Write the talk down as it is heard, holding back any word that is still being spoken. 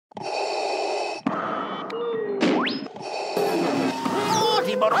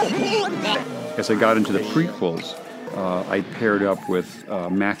As I got into the prequels, I paired up with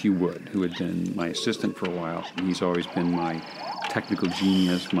Matthew Wood, who had been my assistant for a while. He's always been my technical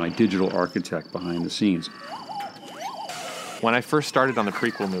genius, my digital architect behind the scenes. When I first started on the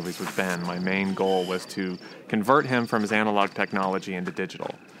prequel movies with Ben, my main goal was to convert him from his analog technology into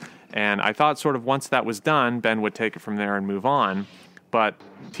digital. And I thought sort of once that was done, Ben would take it from there and move on. But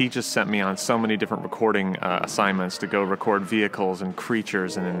he just sent me on so many different recording assignments to go record vehicles and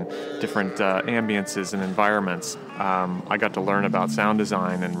creatures and in different ambiences and environments. I got to learn about sound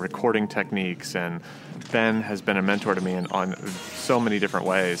design and recording techniques, and Ben has been a mentor to me on so many different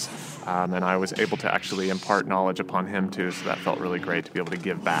ways. And I was able to actually impart knowledge upon him too, so that felt really great to be able to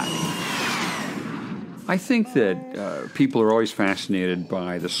give back. I think that people are always fascinated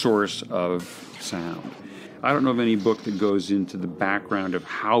by the source of sound. I don't know of any book that goes into the background of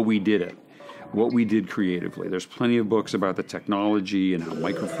how we did it, what we did creatively. There's plenty of books about the technology and how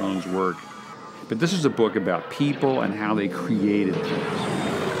microphones work, but this is a book about people and how they created things.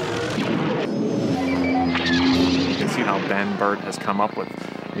 You can see how Ben Burtt has come up with,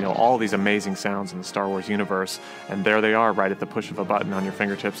 all these amazing sounds in the Star Wars universe, and there they are right at the push of a button on your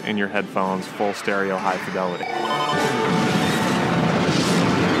fingertips, in your headphones, full stereo, high fidelity.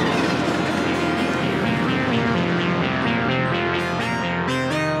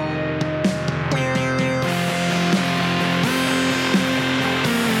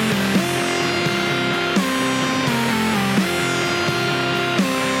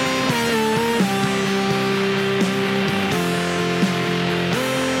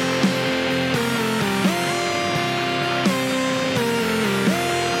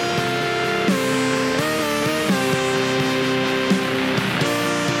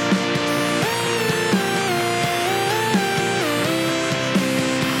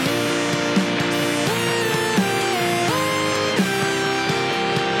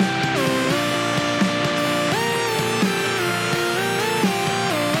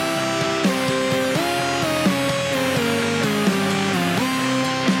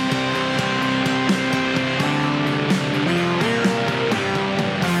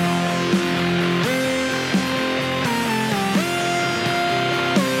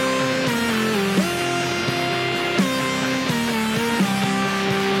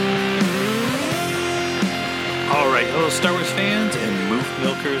 Star Wars fans and moof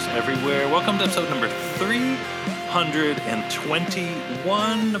milkers everywhere. Welcome to episode number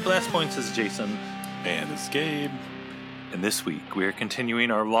 321 of Blast Points. Is Jason. And it's Gabe. And this week we are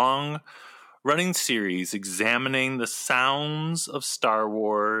continuing our long-running series examining the sounds of Star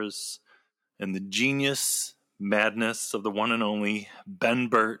Wars and the genius madness of the one and only Ben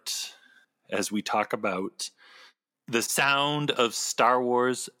Burtt as we talk about the sound of Star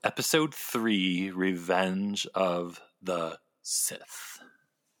Wars Episode 3, Revenge of the Sith.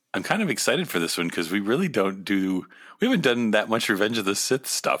 I'm kind of excited for this one because we haven't done that much Revenge of the Sith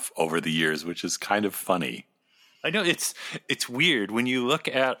stuff over the years, which is kind of funny. I know it's weird when you look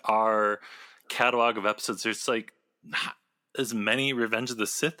at our catalog of episodes. There's like not as many Revenge of the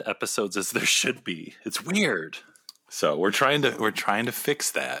Sith episodes as there should be. It's weird. So we're trying to fix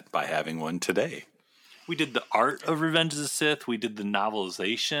that by having one today. We did the art of Revenge of the Sith. We did the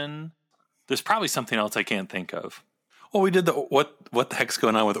novelization. There's probably something else I can't think of. Well, we did the what the heck's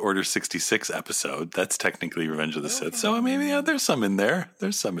going on with Order 66 episode. That's technically Revenge of the Sith. So maybe there's some in there.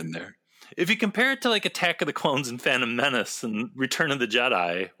 If you compare it to like Attack of the Clones and Phantom Menace and Return of the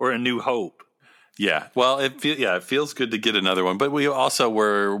Jedi or A New Hope. Yeah. Well, it feels good to get another one. But we also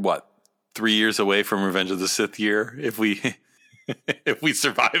were 3 years away from Revenge of the Sith year if we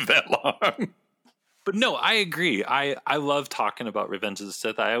survive that long. But no, I agree. I love talking about Revenge of the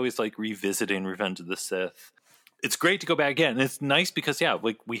Sith. I always like revisiting Revenge of the Sith. It's great to go back again. And it's nice because,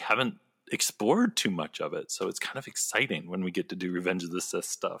 we haven't explored too much of it. So it's kind of exciting when we get to do Revenge of the Sith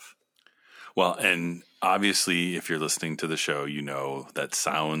stuff. Well, and obviously, if you're listening to the show, you know that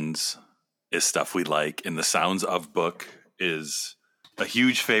sounds is stuff we like. And the Sounds of book is a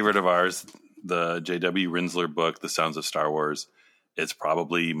huge favorite of ours. The J.W. Rinzler book, The Sounds of Star Wars. It's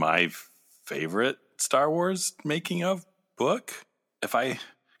probably my favorite Star Wars making of book. If I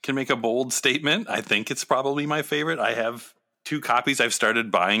can make a bold statement, I think it's probably my favorite. I have 2 copies. I've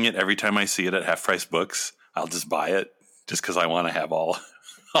started buying it every time I see it at Half Price Books. I'll just buy it just because I want to have all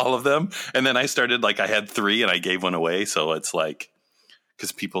of them. And then I started I had 3 and I gave one away. So it's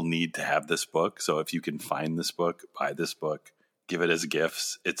because people need to have this book. So if you can find this book, buy this book, give it as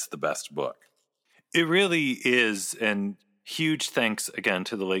gifts. It's the best book. It really is. And huge thanks again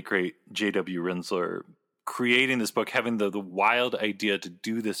to the late great J.W. Rinzler creating this book, having the wild idea to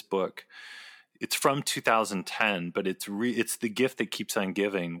do this book. It's from 2010, but it's the gift that keeps on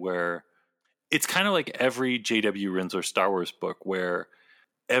giving, where it's kind of like every J.W. Rinzler Star Wars book, where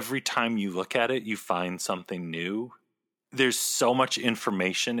every time you look at it, you find something new. There's so much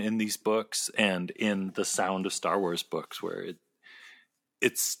information in these books and in the Sound of Star Wars books, where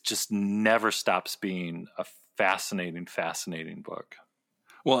it's just never stops being a fascinating book.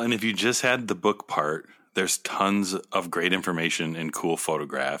 Well, and if you just had the book part, there's tons of great information and cool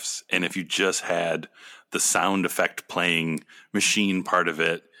photographs. And if you just had the sound effect playing machine part of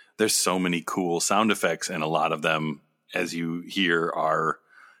it, there's so many cool sound effects. And a lot of them, as you hear, are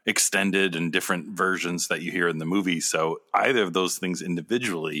extended and different versions that you hear in the movie. So either of those things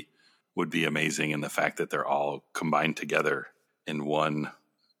individually would be amazing. And the fact that they're all combined together in one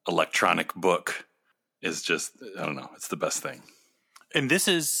electronic book is just, I don't know, it's the best thing. And this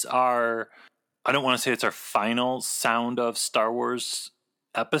is I don't want to say it's our final Sound of Star Wars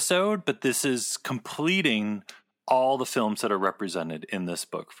episode, but this is completing all the films that are represented in this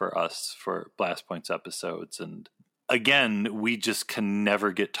book for us for Blast Points episodes. And again, we just can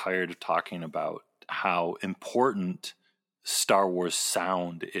never get tired of talking about how important Star Wars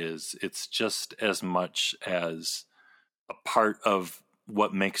sound is. It's just as much as a part of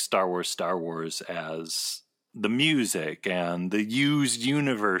what makes Star Wars as the music and the used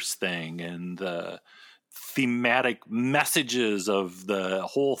universe thing and the thematic messages of the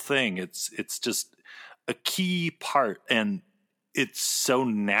whole thing. It's just a key part, and it's so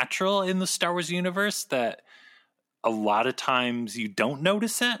natural in the Star Wars universe that a lot of times you don't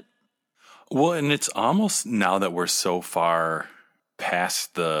notice it. Well, and it's almost, now that we're so far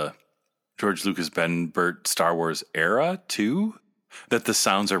past the George Lucas, Ben Burtt Star Wars era too, that the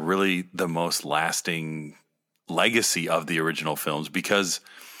sounds are really the most lasting legacy of the original films, because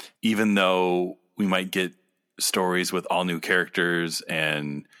even though we might get stories with all new characters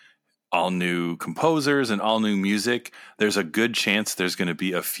and all new composers and all new music, there's a good chance there's going to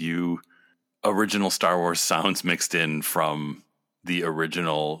be a few original Star Wars sounds mixed in from the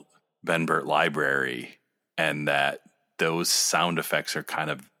original Ben Burtt library, and that those sound effects are kind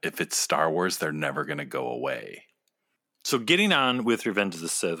of, if it's Star Wars, they're never going to go away. So getting on with Revenge of the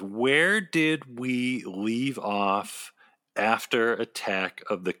Sith, where did we leave off after Attack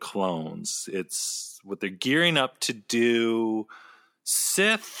of the Clones? It's what they're gearing up to do.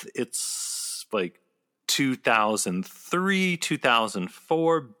 Sith, it's like 2003,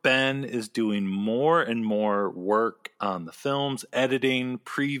 2004. Ben is doing more and more work on the films, editing,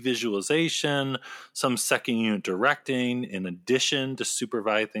 pre-visualization, some second unit directing, in addition to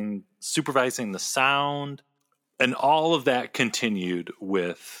supervising the sound. And all of that continued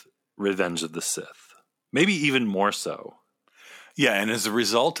with Revenge of the Sith. Maybe even more so. Yeah, and as a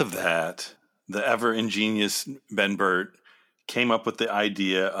result of that, the ever ingenious Ben Burtt came up with the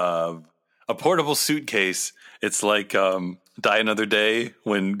idea of a portable suitcase. It's like Die Another Day,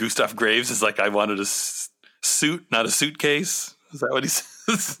 when Gustav Graves is like, I wanted a suit, not a suitcase. Is that what he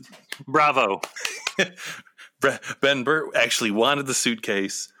says? Bravo. Ben Burtt actually wanted the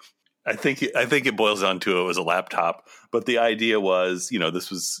suitcase. I think it boils down to it was a laptop, but the idea was,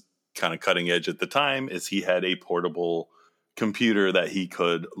 this was kind of cutting edge at the time, is he had a portable computer that he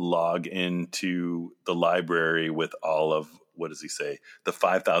could log into the library with all of, what does he say, the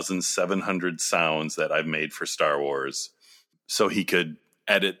 5,700 sounds that I've made for Star Wars. So he could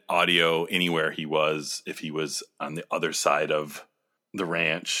edit audio anywhere he was, if he was on the other side of the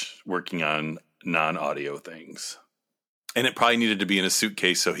ranch working on non-audio things. And it probably needed to be in a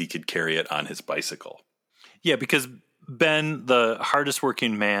suitcase so he could carry it on his bicycle. Yeah, because Ben, the hardest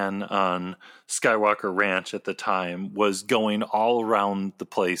working man on Skywalker Ranch at the time, was going all around the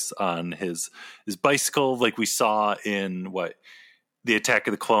place on his bicycle, like we saw in the Attack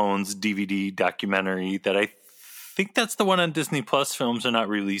of the Clones DVD documentary that I think that's the one on Disney Plus. Films are not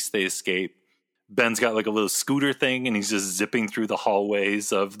released, they escape. Ben's got like a little scooter thing and he's just zipping through the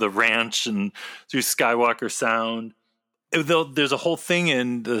hallways of the ranch and through Skywalker Sound. There's a whole thing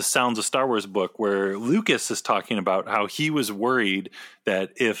in the Sounds of Star Wars book where Lucas is talking about how he was worried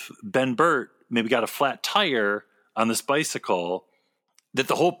that if Ben Burtt maybe got a flat tire on this bicycle, that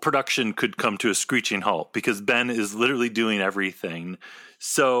the whole production could come to a screeching halt, because Ben is literally doing everything.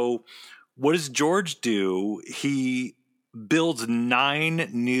 So what does George do? He builds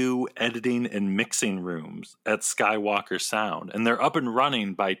 9 new editing and mixing rooms at Skywalker Sound, and they're up and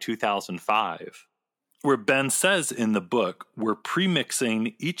running by 2005. where Ben says in the book, we're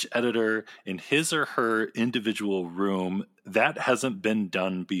pre-mixing each editor in his or her individual room. That hasn't been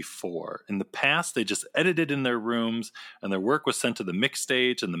done before. In the past, they just edited in their rooms and their work was sent to the mix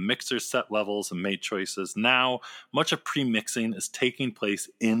stage and the mixers set levels and made choices. Now, much of pre-mixing is taking place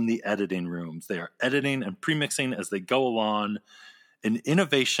in the editing rooms. They are editing and pre-mixing as they go along. An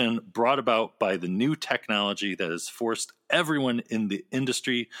innovation brought about by the new technology that has forced everyone in the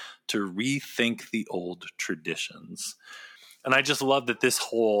industry to rethink the old traditions. And I just love that this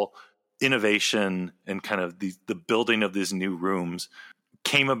whole innovation and kind of the building of these new rooms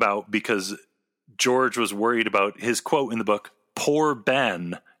came about because George was worried about his quote in the book, poor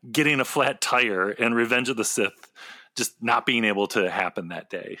Ben getting a flat tire and Revenge of the Sith just not being able to happen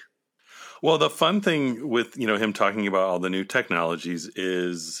that day. Well, the fun thing with, him talking about all the new technologies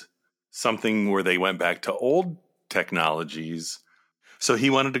is something where they went back to old technologies. So he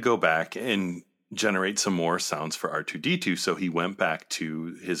wanted to go back and generate some more sounds for R2-D2. So he went back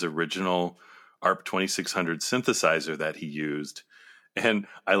to his original ARP 2600 synthesizer that he used. And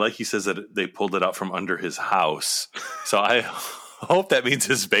he says that they pulled it out from under his house. So I hope that means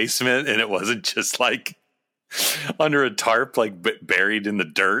his basement and it wasn't just like under a tarp, like buried in the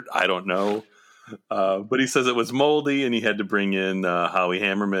dirt. I don't know. But he says it was moldy and he had to bring in Howie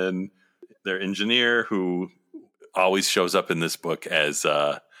Hammerman, their engineer, who always shows up in this book as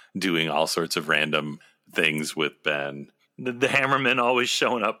doing all sorts of random things with Ben. The Hammerman always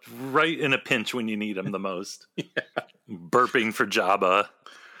showing up right in a pinch when you need him the most. Yeah. Burping for Jabba.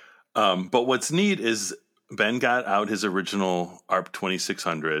 But what's neat is Ben got out his original ARP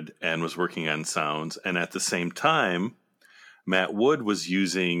 2600 and was working on sounds. And at the same time, Matt Wood was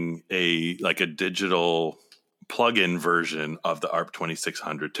using a digital plug-in version of the ARP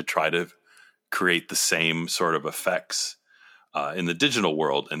 2600 to try to create the same sort of effects in the digital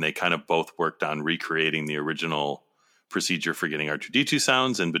world. And they kind of both worked on recreating the original procedure for getting R2-D2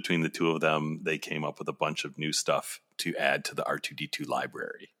 sounds. And between the two of them, they came up with a bunch of new stuff to add to the R2-D2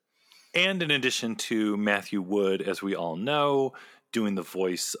 library. And in addition to Matthew Wood, as we all know, doing the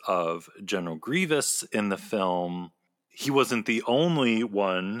voice of General Grievous in the film, he wasn't the only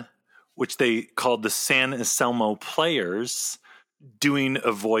one, which they called the San Anselmo Players, doing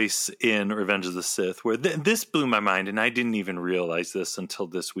a voice in Revenge of the Sith, where this blew my mind, and I didn't even realize this until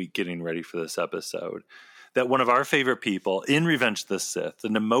this week getting ready for this episode, that one of our favorite people in Revenge of the Sith, the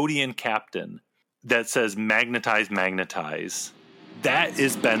Nemodian captain that says, magnetize, magnetize, that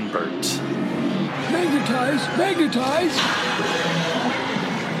is Ben Burtt. Magnetize, magnetize.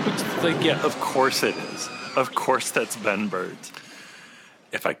 It's like, yeah, of course it is. Of course that's Ben Burtt.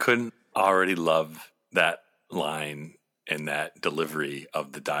 If I couldn't already love that line and that delivery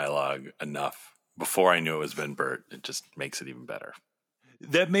of the dialogue enough before I knew it was Ben Burtt, it just makes it even better.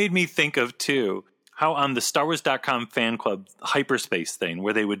 That made me think of, too, how on the StarWars.com fan club hyperspace thing,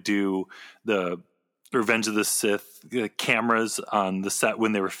 where they would do the Revenge of the Sith cameras on the set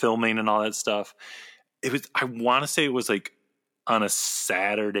when they were filming and all that stuff. It was, I want to say it was like on a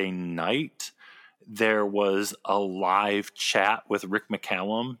Saturday night, there was a live chat with Rick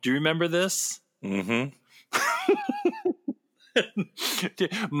McCallum. Do you remember this? Mm-hmm.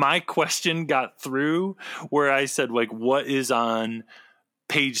 My question got through where I said, like, what is on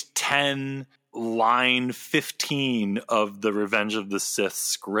page 10, line 15 of the Revenge of the Sith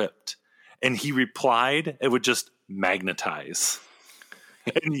script? And he replied, it would just magnetize.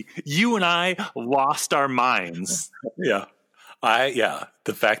 And you and I lost our minds. Yeah.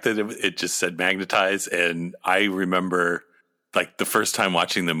 The fact that it just said magnetize. And I remember like the first time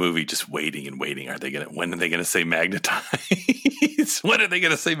watching the movie, just waiting and waiting. When are they going to say magnetize? When are they going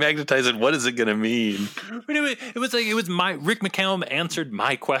to say magnetize? And what is it going to mean? But it was Rick McCallum answered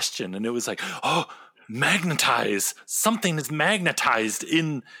my question. And it was like, oh, magnetize. Something is magnetized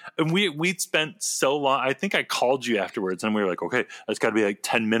in, and we'd spent so long. I think I called you afterwards and we were like, okay, that's got to be like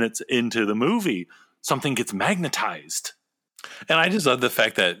 10 minutes into the movie. Something gets magnetized. And I just love the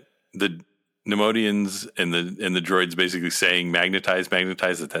fact that the Nemodians and the droids basically saying magnetize,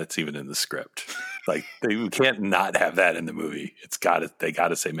 that's even in the script. Like they can't not have that in the movie. They got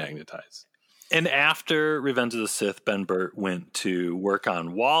to say magnetize. And after Revenge of the Sith, Ben Burtt went to work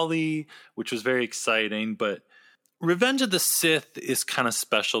on WALL-E, which was very exciting. But Revenge of the Sith is kind of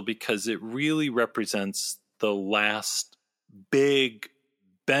special because it really represents the last big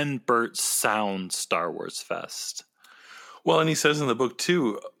Ben Burtt sound Star Wars fest. Well, and he says in the book,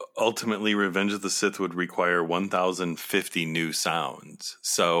 too, ultimately Revenge of the Sith would require 1,050 new sounds.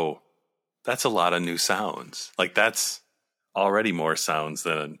 So that's a lot of new sounds. Like that's already more sounds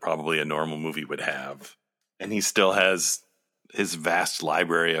than probably a normal movie would have. And he still has his vast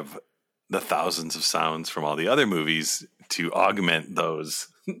library of the thousands of sounds from all the other movies to augment those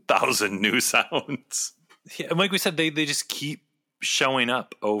 1,000 new sounds. Yeah, and like we said, they just keep showing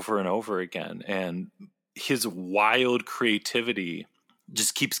up over and over again, and his wild creativity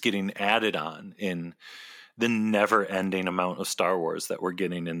just keeps getting added on in the never-ending amount of Star Wars that we're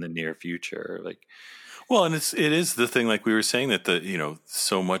getting in the near future. Like, well, and it is the thing, like we were saying, that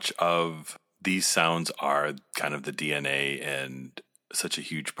so much of these sounds are kind of the DNA and such a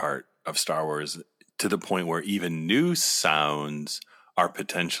huge part of Star Wars, to the point where even new sounds are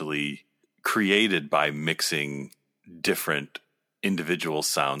potentially created by mixing different individual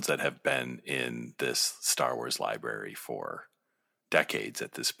sounds that have been in this Star Wars library for decades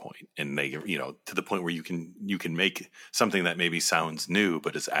at this point. And they, to the point where you can make something that maybe sounds new,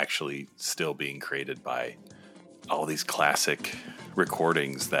 but is actually still being created by all these classic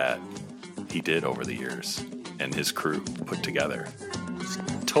recordings that he did over the years and his crew put together.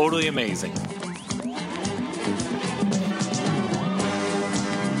 totally amazing.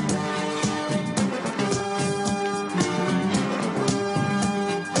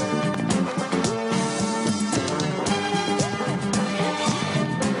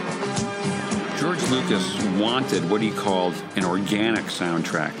 Lucas wanted what he called an organic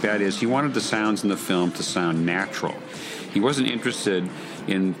soundtrack. That is, he wanted the sounds in the film to sound natural. He wasn't interested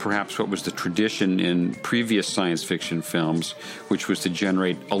in perhaps what was the tradition in previous science fiction films, which was to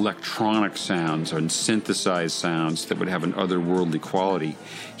generate electronic sounds and synthesized sounds that would have an otherworldly quality.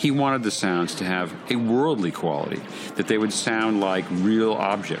 He wanted the sounds to have a worldly quality, that they would sound like real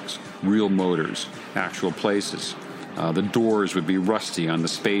objects, real motors, actual places. The doors would be rusty on the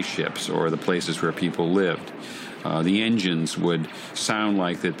spaceships or the places where people lived. The engines would sound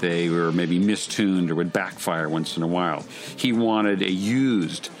like that they were maybe mistuned or would backfire once in a while. He wanted a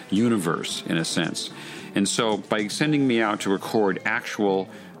used universe, in a sense. And so by sending me out to record actual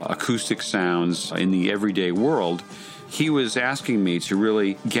acoustic sounds in the everyday world, he was asking me to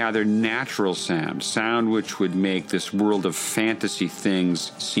really gather natural sound which would make this world of fantasy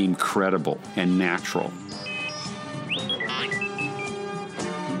things seem credible and natural.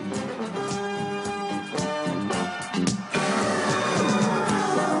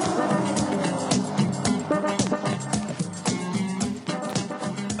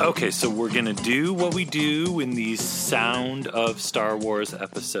 Okay, so we're going to do what we do in these Sound of Star Wars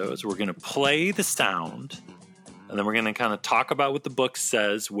episodes. We're going to play the sound, and then we're going to kind of talk about what the book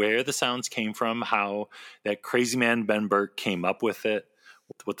says, where the sounds came from, how that crazy man Ben Burtt came up with it,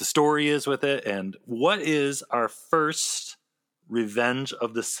 what the story is with it, and what is our first Revenge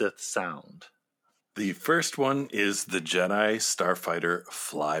of the Sith sound. The first one is the Jedi Starfighter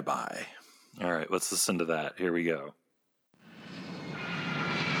Flyby. All right, let's listen to that. Here we go.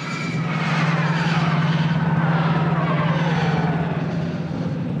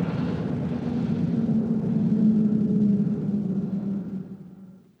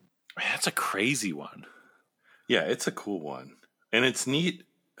 That's a crazy one. Yeah, it's a cool one. And it's neat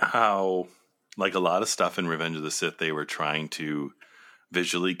how, like a lot of stuff in Revenge of the Sith, they were trying to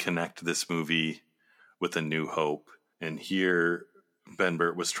visually connect this movie with A New Hope. And here, Ben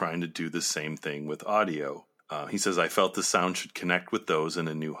Burtt was trying to do the same thing with audio. He says, I felt the sound should connect with those in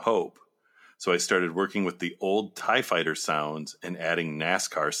A New Hope. So I started working with the old TIE Fighter sounds and adding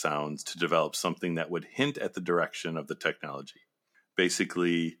NASCAR sounds to develop something that would hint at the direction of the technology.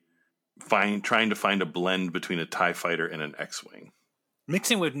 Basically, trying to find a blend between a TIE Fighter and an X-Wing.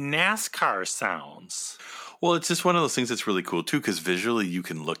 Mixing with NASCAR sounds. Well, it's just one of those things that's really cool, too, because visually you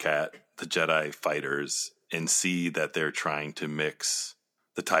can look at the Jedi fighters and see that they're trying to mix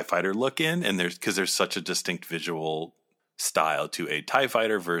the TIE Fighter look in, and because there's such a distinct visual style to a TIE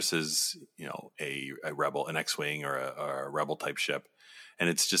Fighter versus, a Rebel, an X-Wing or a Rebel type ship. And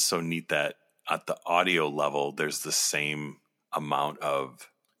it's just so neat that at the audio level, there's the same amount of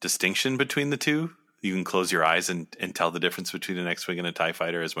distinction between the two. You can close your eyes and tell the difference between an X-Wing and a TIE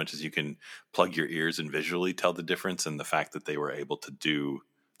Fighter as much as you can plug your ears and visually tell the difference. And the fact that they were able to do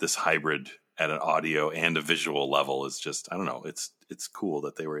this hybrid at an audio and a visual level is just, I don't know, it's cool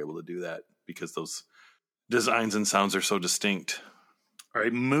that they were able to do that because those designs and sounds are so distinct. All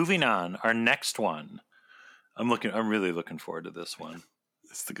right, moving on. Our next one. I'm really looking forward to this one.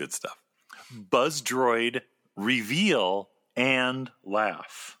 It's the good stuff. Buzz Droid reveal and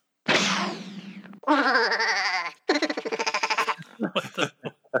laugh.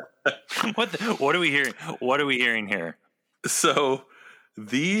 What are we hearing? What are we hearing here? So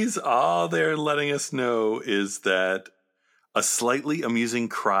these, all they're letting us know is that a slightly amusing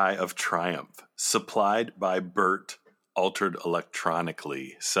cry of triumph supplied by Burtt, altered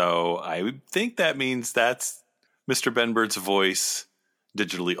electronically. So I think that means that's Mr. Ben Burtt's voice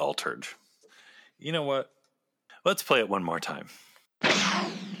digitally altered. You know what? Let's play it one more time.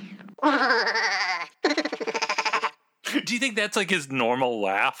 Do you think that's like his normal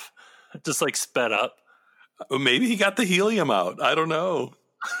laugh? Just like sped up? Well, maybe he got the helium out. I don't know.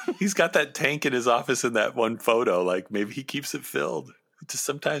 He's got that tank in his office in that one photo. Like maybe he keeps it filled. Just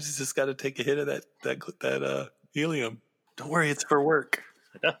sometimes he's just got to take a hit of that helium. Don't worry, it's for work.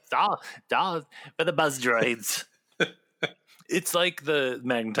 It's all for the buzz droids. It's like the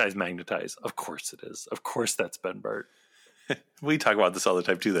magnetize. Of course it is. Of course that's Ben Burtt. We talk about this all the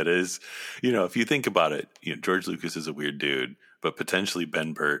time too. That is, if you think about it, George Lucas is a weird dude, but potentially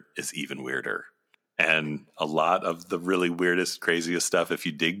Ben Burtt is even weirder. And a lot of the really weirdest, craziest stuff, if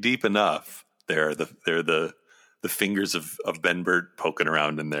you dig deep enough, they're the fingers of Ben Burtt poking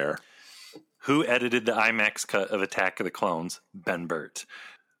around in there. Who edited the IMAX cut of Attack of the Clones? Ben Burtt.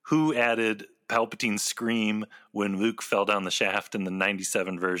 Who added Palpatine's scream when Luke fell down the shaft in the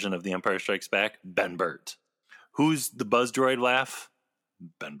 97 version of The Empire Strikes Back? Ben Burtt. Who's the buzz droid laugh?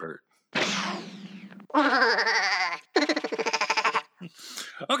 Ben Burtt.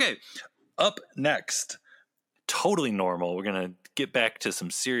 Okay, up next, totally normal. We're going to get back to some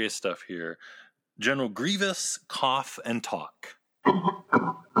serious stuff here. General Grievous, cough and talk.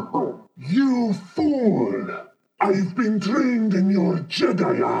 You fool! I've been trained in your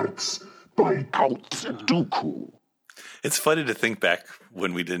Jedi arts by Count Dooku. It's funny to think back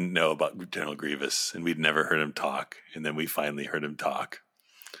when we didn't know about General Grievous and we'd never heard him talk, and then we finally heard him talk.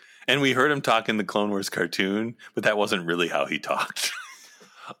 And we heard him talk in the Clone Wars cartoon, but that wasn't really how he talked.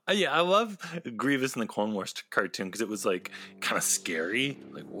 Yeah, I love Grievous in the Clone Wars cartoon because it was like kind of scary.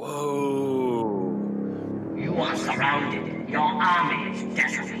 Like, whoa. You are surrounded. Your army is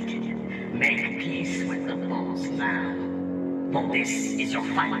decimated. Make peace with the foes now. For this is your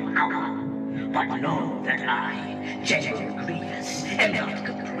final hour. But know that I, General Grievous, am not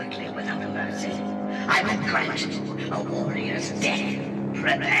completely without mercy. I will grant you a warrior's death.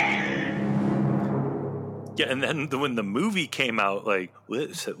 Prepare. Yeah, and then when the movie came out, like, what?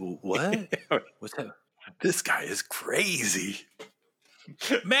 What's that? This guy is crazy.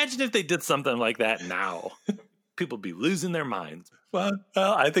 Imagine if they did something like that now. People would be losing their minds. Well,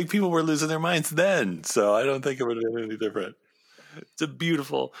 I think people were losing their minds then, so I don't think it would have been any different. It's a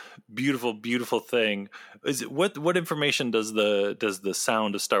beautiful, beautiful, beautiful thing. Is it what information does the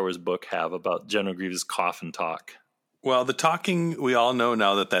Sound of Star Wars book have about General Grievous' cough and talk? Well, the talking, we all know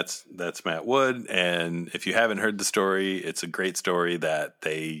now that's Matt Wood, and if you haven't heard the story, it's a great story that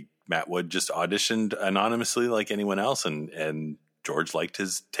Matt Wood just auditioned anonymously like anyone else, and George liked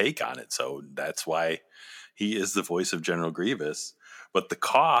his take on it, so that's why he is the voice of General Grievous. But the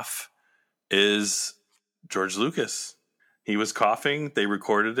cough is George Lucas. He was coughing, they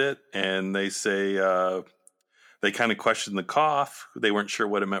recorded it, and they say they kind of questioned the cough. They weren't sure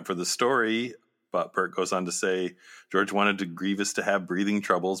what it meant for the story. But Burtt goes on to say, George wanted Grievous to have breathing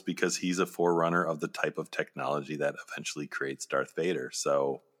troubles because he's a forerunner of the type of technology that eventually creates Darth Vader.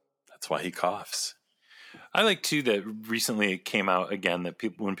 So that's why he coughs. I like, too, that recently it came out again that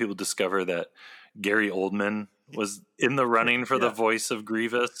when people discover that Gary Oldman was in the running for the voice of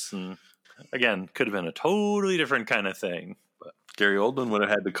Grievous. And again, could have been a totally different kind of thing. But Gary Oldman would have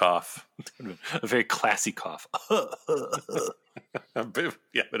had to cough. A very classy cough. Yeah,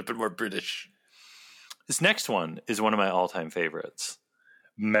 it would have been more British. This next one is one of my all-time favorites.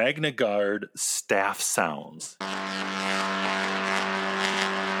 Magna Guard staff sounds.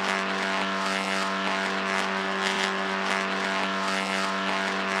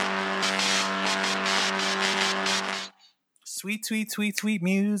 Sweet, sweet, sweet, sweet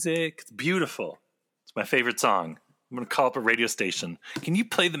music. It's beautiful. It's my favorite song. I'm going to call up a radio station. Can you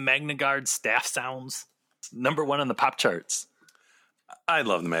play the Magna Guard staff sounds? It's number one on the pop charts. I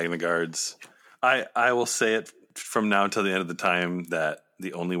love the Magna Guards. I will say it from now until the end of the time that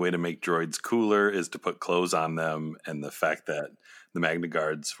the only way to make droids cooler is to put clothes on them, and the fact that the Magna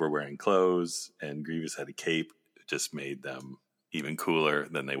Guards were wearing clothes and Grievous had a cape just made them even cooler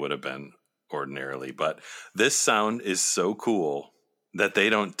than they would have been ordinarily. But this sound is so cool that they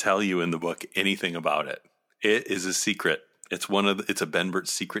don't tell you in the book anything about it. It is a secret. It's a Ben Burtt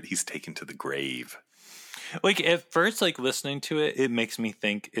secret he's taken to the grave. Like at first, like listening to it, it makes me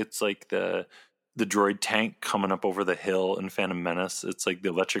think it's like the droid tank coming up over the hill in Phantom Menace. It's like the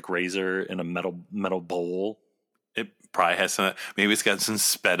electric razor in a metal bowl. It probably has some. Maybe it's got some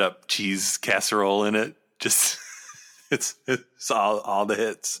sped up cheese casserole in it. Just it's all the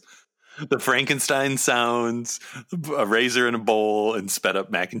hits. The Frankenstein sounds, a razor in a bowl, and sped up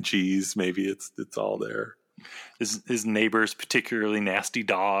mac and cheese. Maybe it's all there. His neighbor's particularly nasty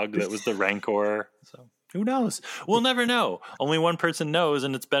dog that was the Rancor. So Who knows? We'll never know. Only one person knows,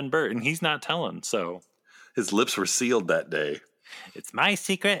 and it's Ben Burtt, and he's not telling. So His lips were sealed that day. it's my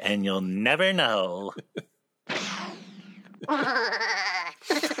secret, and you'll never know.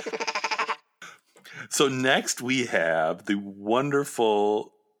 So next we have the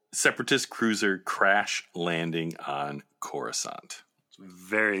wonderful Separatist cruiser crash landing on Coruscant. It's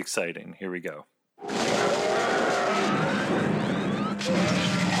very exciting. Here we go.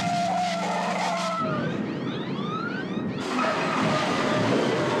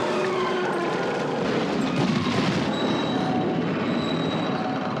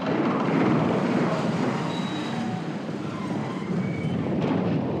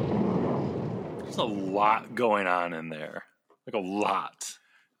 There's a lot going on in there. Like a lot.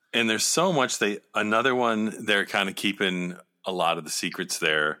 And there's so much. Another one, they're kind of keeping a lot of the secrets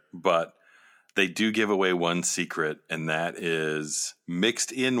there, but they do give away one secret, and that is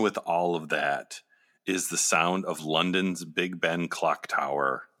mixed in with all of that is the sound of London's Big Ben clock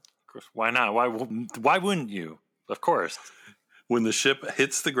tower. Of course, why not? Why wouldn't you? Of course. When the ship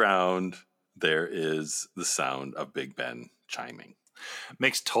hits the ground, there is the sound of Big Ben chiming.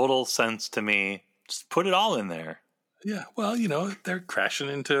 Makes total sense to me. Just put it all in there. Yeah, well, eventually they crash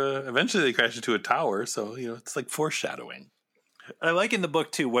into a tower, so, it's like foreshadowing. I like in the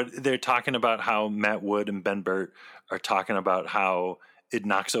book, too, what they're talking about, how Matt Wood and Ben Burtt are talking about how it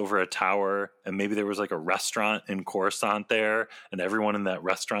knocks over a tower, and maybe there was like a restaurant in Coruscant there, and everyone in that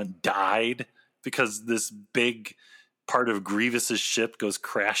restaurant died because this big part of Grievous's ship goes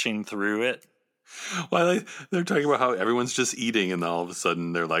crashing through it. Well, they're talking about how everyone's just eating, and then all of a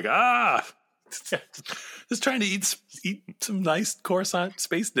sudden they're like, just trying to eat some nice Coruscant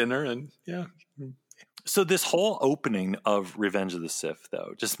space dinner, and yeah. So this whole opening of Revenge of the Sith,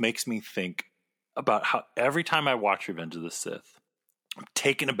 though, just makes me think about how every time I watch Revenge of the Sith, I'm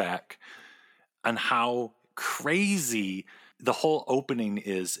taken aback on how crazy the whole opening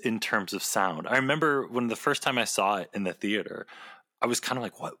is in terms of sound. I remember when the first time I saw it in the theater, I was kind of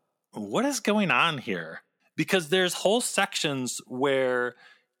like, what is going on here? Because there's whole sections where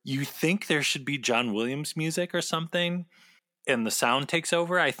you think there should be John Williams music or something, and the sound takes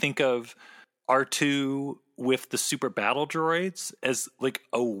over. I think of R2 with the super battle droids as like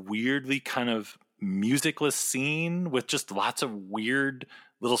a weirdly kind of musicless scene with just lots of weird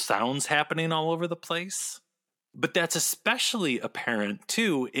little sounds happening all over the place. But that's especially apparent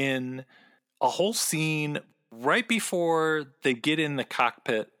too in a whole scene right before they get in the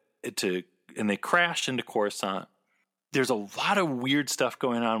cockpit and they crash into Coruscant. There's a lot of weird stuff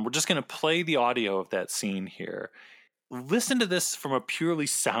going on. We're just going to play the audio of that scene here. Listen to this from a purely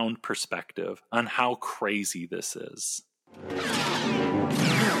sound perspective on how crazy this is.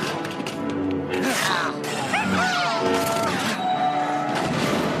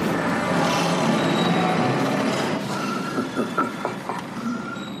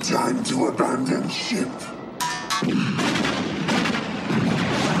 Time to abandon ship.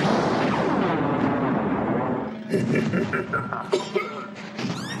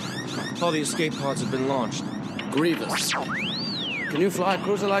 All the escape pods have been launched. Grievous. Can you fly a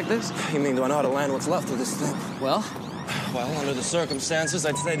cruiser like this? You mean do I know how to land what's left of this thing? Well, Under the circumstances,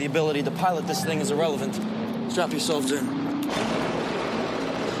 I'd say the ability to pilot this thing is irrelevant. Strap yourselves in.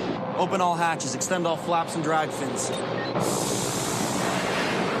 Open all hatches, extend all flaps and drag fins.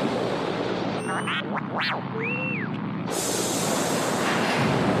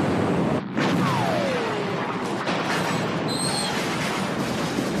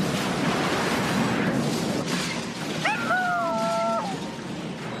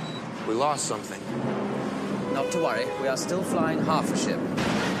 We lost something. not to worry. We are still flying half a ship.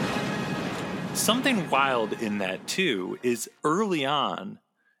 Something wild in that, too, is early on,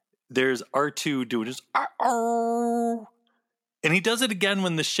 there's R2 doing his "uh-oh," and he does it again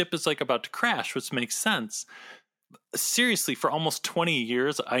when the ship is like about to crash, which makes sense. Seriously, for almost 20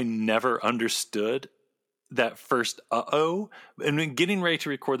 years, I never understood that first "uh-oh." And when getting ready to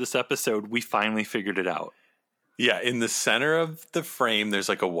record this episode, we finally figured it out. Yeah, in the center of the frame, there's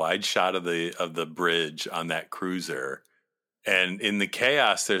like a wide shot of the bridge on that cruiser. And in the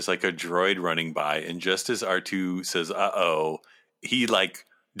chaos, there's like a droid running by. And just as R2 says, "uh-oh," he like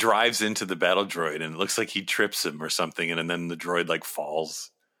drives into the battle droid, and it looks like he trips him or something. And then the droid like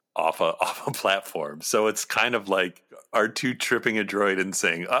falls off a platform. So it's kind of like R2 tripping a droid and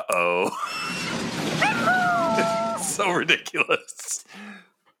saying, "uh-oh." It's so ridiculous.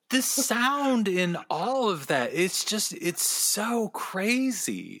 The sound in all of that, it's so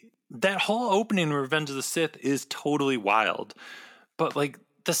crazy. That whole opening in Revenge of the Sith is totally wild. But like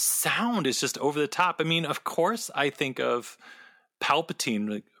the sound is just over the top. I mean, of course I think of Palpatine,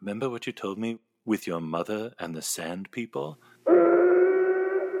 like, remember what you told me with your mother and the Sand People?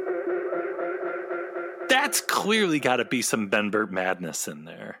 That's clearly got to be some Ben Burt madness in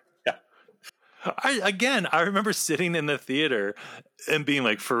there. Yeah. I remember sitting in the theater and being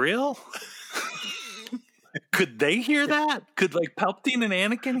like, for real? Could they hear that? Could like Palpatine and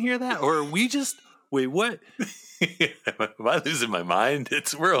Anakin hear that? Or are we just, wait, what? Am I losing my mind?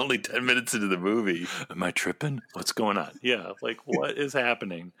 We're only 10 minutes into the movie. Am I tripping? What's going on? Yeah, like what is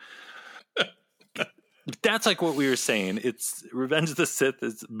happening? That's like what we were saying. It's Revenge of the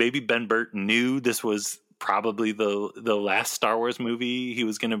Sith. Maybe Ben Burt knew this was probably the last Star Wars movie he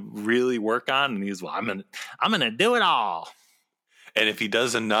was going to really work on, and he was, well, I'm gonna do it all. And if he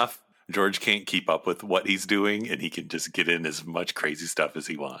does enough, George can't keep up with what he's doing, and he can just get in as much crazy stuff as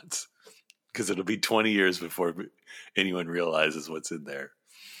he wants. Because it'll be 20 years before anyone realizes what's in there.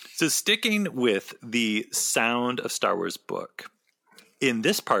 So sticking with the Sound of Star Wars book, in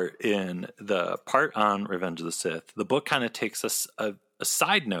this part, in the part on Revenge of the Sith, the book kind of takes us a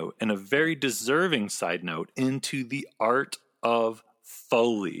side note, and a very deserving side note, into the art of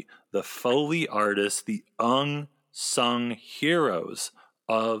Foley. The Foley artists, the unsung heroes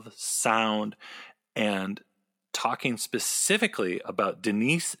of sound, and talking specifically about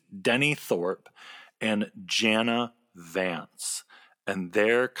Denny Thorpe and Jana Vance and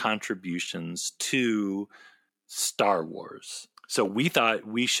their contributions to Star Wars. So we thought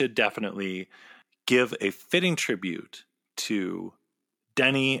we should definitely give a fitting tribute to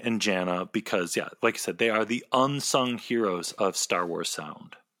Denny and Jana because, yeah, like I said, they are the unsung heroes of Star Wars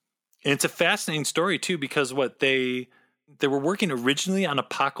sound. And it's a fascinating story, too, because they were working originally on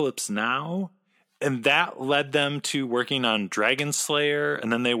Apocalypse Now, and that led them to working on Dragon Slayer,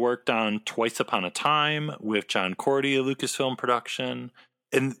 and then they worked on Twice Upon a Time with John Cordy, a Lucasfilm production.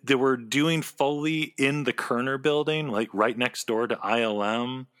 And they were doing Foley in the Kerner building, like right next door to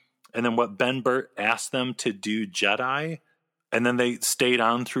ILM. And then what Ben Burt asked them to do Jedi. And then they stayed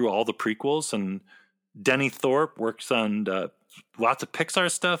on through all the prequels. And Denny Thorpe works on lots of Pixar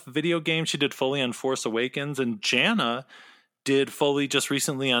stuff, video games. She did Foley on Force Awakens. And Jana did Foley just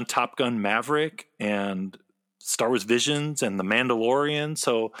recently on Top Gun Maverick and Star Wars Visions and The Mandalorian.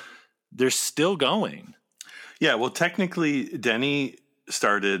 So they're still going. Yeah, well, technically, Denny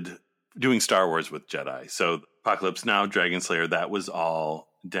started doing Star Wars with Jedi. So Apocalypse Now, Dragon Slayer, that was all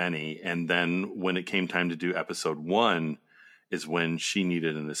Denny. And then when it came time to do episode 1 is when she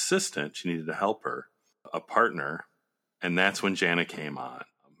needed an assistant. She needed a helper, a partner. And that's when Jana came on.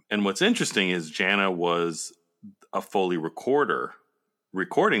 And what's interesting is Jana was a Foley recorder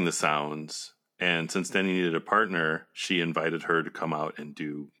recording the sounds. And since Denny needed a partner, she invited her to come out and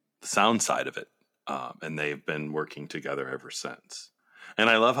do the sound side of it. And they've been working together ever since. And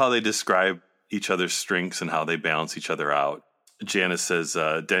I love how they describe each other's strengths and how they balance each other out. Janice says,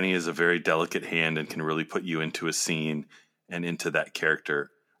 Denny is a very delicate hand and can really put you into a scene and into that character.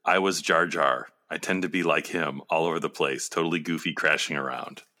 I was Jar Jar. I tend to be like him, all over the place, totally goofy, crashing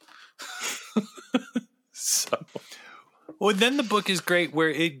around. So, well, then the book is great where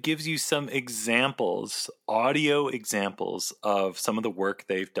it gives you some examples, audio examples of some of the work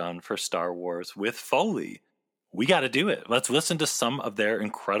they've done for Star Wars with Foley. We got to do it. Let's listen to some of their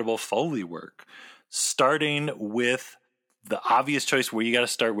incredible Foley work, starting with the obvious choice where you got to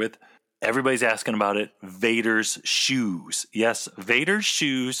start with. Everybody's asking about it. Vader's shoes. Yes, Vader's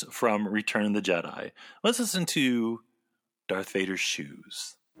shoes from Return of the Jedi. Let's listen to Darth Vader's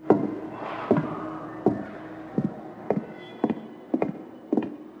shoes.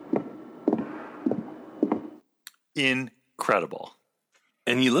 Incredible.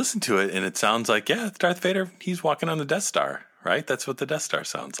 And you listen to it and it sounds like, yeah, it's Darth Vader. He's walking on the Death Star, right? That's what the Death Star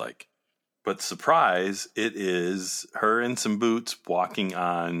sounds like. But surprise, it is her in some boots walking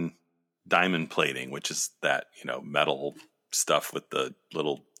on diamond plating, which is that, metal stuff with the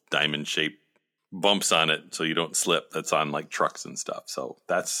little diamond shaped bumps on it so you don't slip. That's on like trucks and stuff. So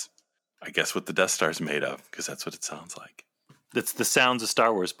that's, I guess, what the Death Star is made of, because that's what it sounds like. That's the Sounds of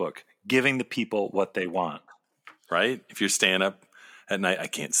Star Wars book, giving the people what they want. Right? If you're staying up at night, I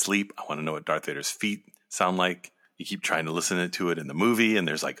can't sleep. I want to know what Darth Vader's feet sound like. You keep trying to listen to it in the movie, and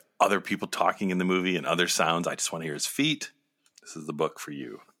there's like other people talking in the movie and other sounds. I just want to hear his feet. This is the book for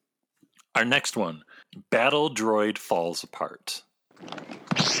you. Our next one, Battle Droid Falls Apart.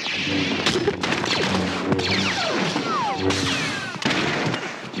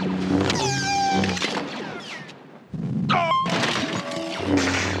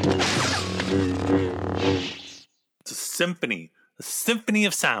 It's a symphony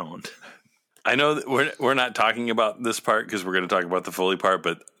of sound. I know that we're not talking about this part because we're going to talk about the Foley part,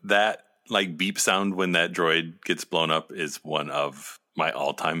 but that like beep sound when that droid gets blown up is one of my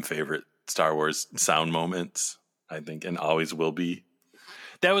all-time favorite Star Wars sound moments, I think, and always will be.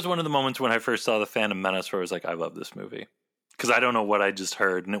 That was one of the moments when I first saw The Phantom Menace where I was like, I love this movie. Because I don't know what I just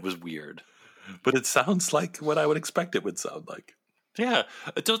heard, and it was weird. But it sounds like what I would expect it would sound like. Yeah.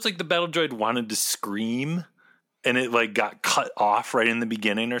 So it's like the battle droid wanted to scream, and it like got cut off right in the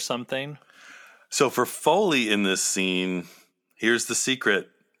beginning or something. So for Foley in this scene, here's the secret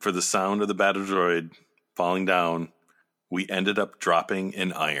for the sound of the battle droid falling down. We ended up dropping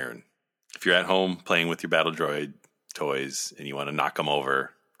an iron. If you're at home playing with your battle droid toys and you want to knock them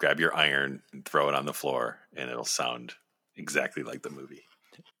over, grab your iron and throw it on the floor, and it'll sound exactly like the movie.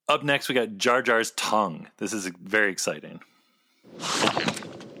 Up next, we got Jar Jar's tongue. This is very exciting.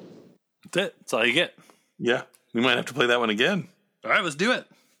 That's it. That's all you get. Yeah, we might have to play that one again. All right, let's do it.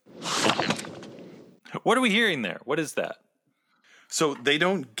 What are we hearing there? What is that? So they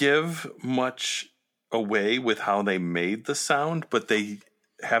don't give much away with how they made the sound, but they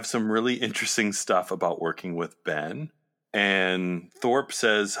have some really interesting stuff about working with Ben. And Thorpe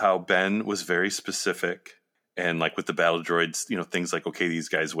says how Ben was very specific. And like with the battle droids, you know, things like, okay, these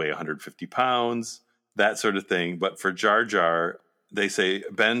guys weigh 150 pounds, that sort of thing. But for Jar Jar, they say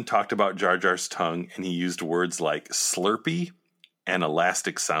Ben talked about Jar Jar's tongue and he used words like slurpy and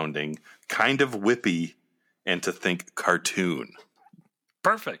elastic sounding, kind of whippy, and to think cartoon.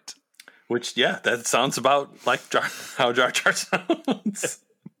 Perfect. Which, yeah, that sounds about like how Jar Jar sounds.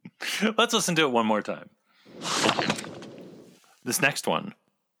 Let's listen to it one more time. This next one,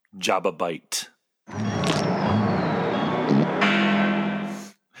 Jabba Bite.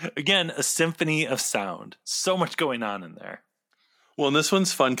 Again, a symphony of sound. So much going on in there. Well, and this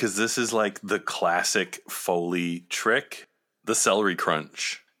one's fun because this is like the classic Foley trick, the celery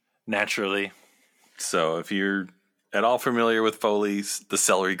crunch. Naturally. So if you're at all familiar with Foley's, the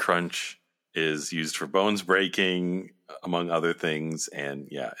celery crunch is used for bones breaking, among other things. And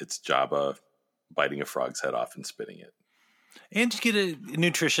yeah, it's Jabba biting a frog's head off and spitting it. And you get a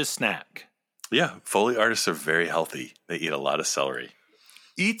nutritious snack. Yeah, Foley artists are very healthy. They eat a lot of celery.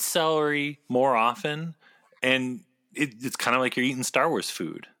 Eat celery more often, and it's kind of like you're eating Star Wars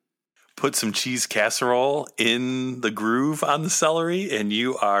food. Put some cheese casserole in the groove on the celery, and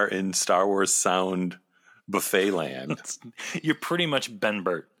you are in Star Wars sound buffet land. You're pretty much Ben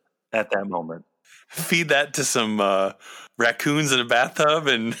Burt at that moment. Feed that to some raccoons in a bathtub,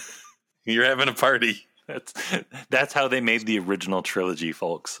 and you're having a party. That's how they made the original trilogy,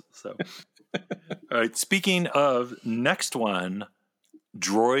 folks. So, all right. Speaking of next one,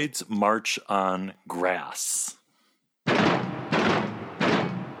 droids march on grass.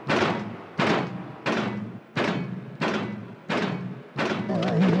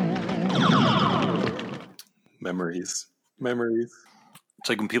 Memories. It's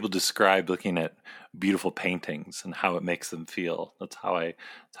like when people describe looking at beautiful paintings and how it makes them feel. That's how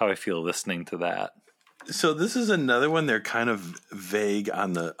I feel listening to that. So this is another one. They're kind of vague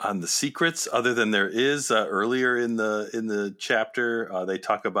on the secrets. Other than there is earlier in the chapter, they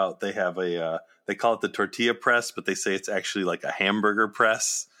talk about they have they call it the tortilla press, but they say it's actually like a hamburger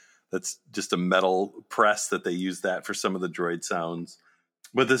press. That's just a metal press that they use that for some of the droid sounds.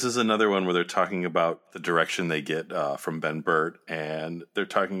 But this is another one where they're talking about the direction they get from Ben Burt, and they're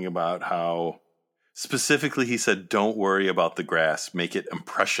talking about how specifically he said, "Don't worry about the grass, make it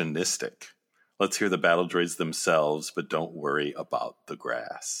impressionistic. Let's hear the battle droids themselves, but don't worry about the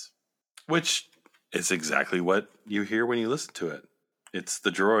grass." Which is exactly what you hear when you listen to it. It's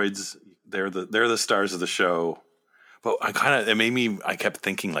the droids; they're the stars of the show. But I kept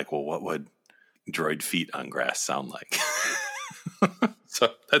thinking like, well, what would droid feet on grass sound like?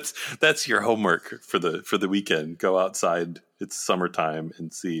 So that's your homework for the weekend. Go outside. It's summertime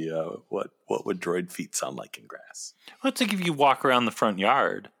and see what would droid feet sound like in grass. Well, it's like if you walk around the front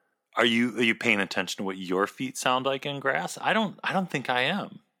yard. Are you paying attention to what your feet sound like in grass? I don't think I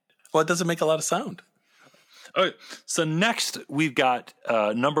am. Well, it doesn't make a lot of sound. All right. So next we've got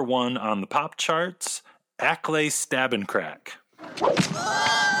number 1 on the pop charts, Acklay Stab and Crack.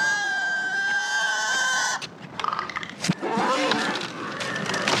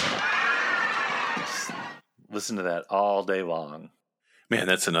 Listen to that all day long. Man,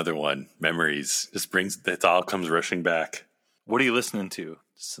 that's another one. Memories. It all comes rushing back. What are you listening to?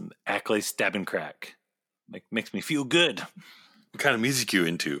 Some Acklay Stab and Crack. Makes me feel good. What kind of music you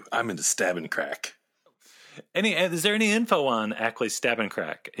into? I'm into Stab and Crack. Is there any info on Acklay Stab and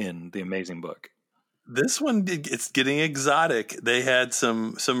Crack in the Amazing Book? This one, it's getting exotic. They had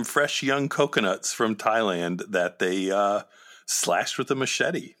some fresh young coconuts from Thailand that they slashed with a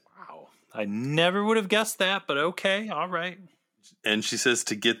machete. Wow. I never would have guessed that, but okay. All right. And she says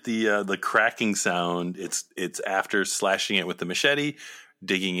to get the cracking sound, it's after slashing it with the machete,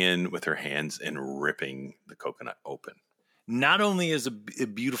 digging in with her hands and ripping the coconut open. Not only is a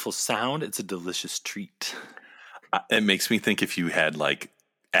beautiful sound, it's a delicious treat. It makes me think if you had like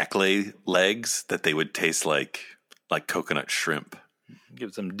Acklay legs, that they would taste like coconut shrimp.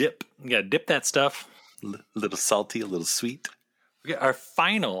 Give some dip. You gotta dip that stuff. A little salty, a little sweet. Okay, our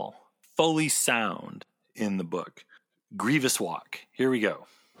final Foley sound in the book, Grievous Walk. Here we go.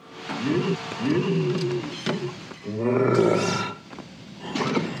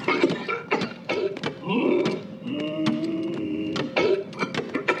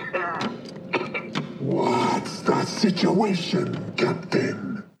 What's the situation,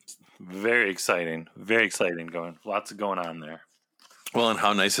 Captain? Very exciting. Very exciting. Lots going on there. Well, and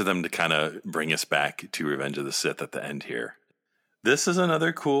how nice of them to kind of bring us back to Revenge of the Sith at the end here. This is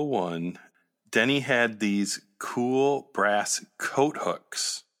another cool one. Denny had these cool brass coat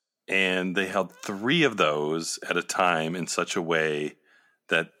hooks, and they held 3 of those at a time in such a way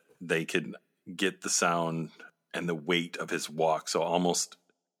that they could get the sound and the weight of his walk. So almost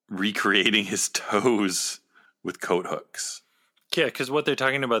recreating his toes with coat hooks. Yeah, because what they're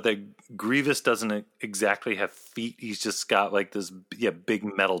talking about, that Grievous doesn't exactly have feet. He's just got like this big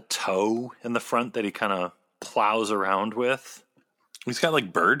metal toe in the front that he kind of plows around with. He's got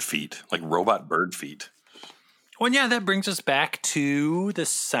like bird feet, like robot bird feet. Well, yeah, that brings us back to the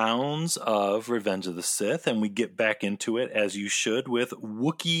sounds of Revenge of the Sith, and we get back into it, as you should, with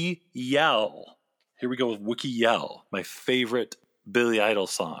Wookiee Yell. Here we go with Wookiee Yell, my favorite Billy Idol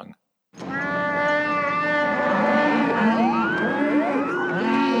song.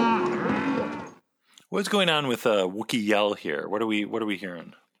 What's going on with Wookiee Yell here? What are we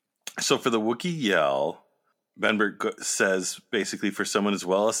hearing? So for the Wookiee Yell, Benbert says, basically, for someone as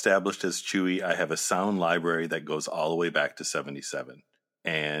well established as Chewie, I have a sound library that goes all the way back to 77.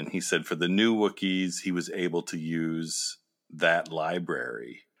 And he said for the new Wookiees, he was able to use that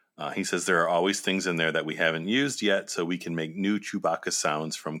library. He says there are always things in there that we haven't used yet, so we can make new Chewbacca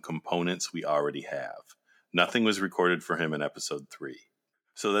sounds from components we already have. Nothing was recorded for him in episode 3.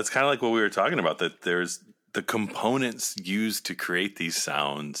 So that's kind of like what we were talking about, that there's the components used to create these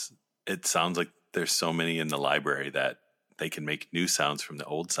sounds. It sounds like there's so many in the library that they can make new sounds from the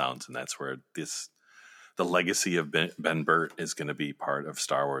old sounds, and that's where the legacy of Ben Burt is going to be part of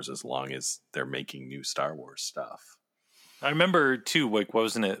Star Wars as long as they're making new Star Wars stuff. I remember too, like,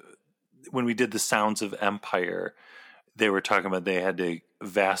 wasn't it when we did the Sounds of Empire? They were talking about they had to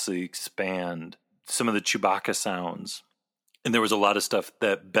vastly expand some of the Chewbacca sounds, and there was a lot of stuff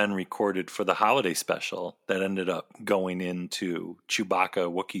that Ben recorded for the holiday special that ended up going into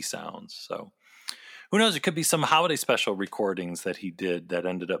Chewbacca Wookiee sounds. So who knows? It could be some holiday special recordings that he did that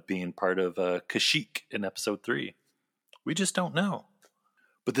ended up being part of Kashyyyk in episode 3. We just don't know.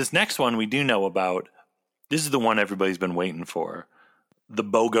 But this next one we do know about. This is the one everybody's been waiting for. The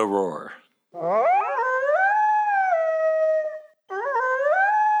Boga Roar.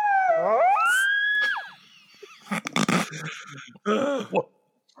 Oh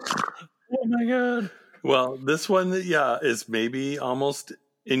my God. Well, this one, is maybe almost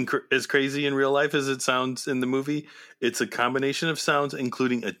as crazy in real life as it sounds in the movie. It's a combination of sounds,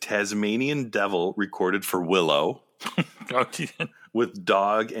 including a Tasmanian devil recorded for Willow with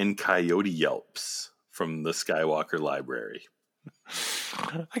dog and coyote yelps from the Skywalker library.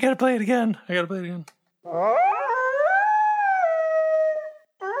 I gotta play it again.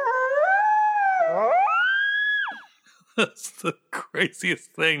 That's the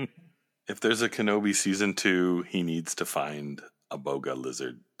craziest thing. If there's a Kenobi season 2, he needs to find a Boga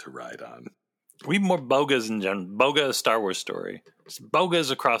lizard to ride on. We need more Bogas in general. Boga, a Star Wars story. Just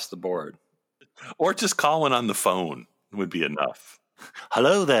Bogas across the board. Or just call one on the phone would be enough.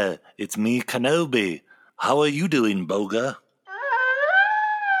 Hello there. It's me, Kenobi. How are you doing, Boga?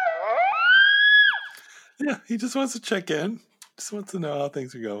 Yeah, he just wants to check in. Just wants to know how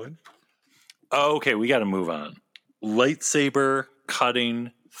things are going. Okay, we got to move on. Lightsaber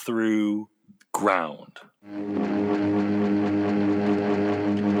cutting through ground.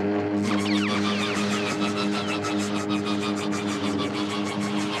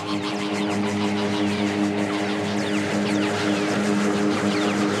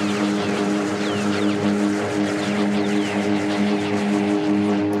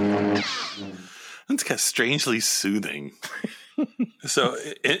 It's kind of strangely soothing. So,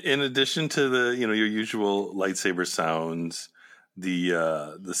 in addition to the your usual lightsaber sounds,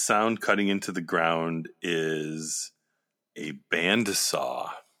 the sound cutting into the ground is a bandsaw.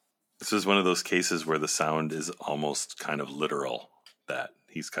 This is one of those cases where the sound is almost kind of literal, that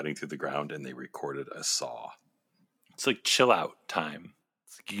he's cutting through the ground and they recorded a saw. It's like chill out time.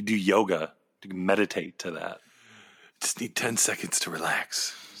 It's like you do yoga to meditate to that. Just need 10 seconds to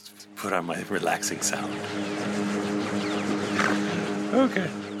relax. Put on my relaxing sound. Okay.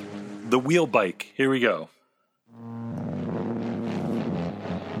 The wheel bike. Here we go.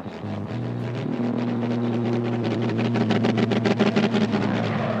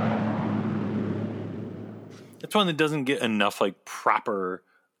 It's one that doesn't get enough like proper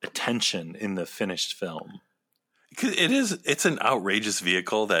attention in the finished film. It's an outrageous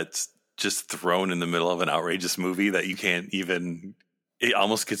vehicle that's just thrown in the middle of an outrageous movie that you can't even, it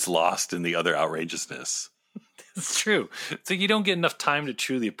almost gets lost in the other outrageousness. It's true. It's like you don't get enough time to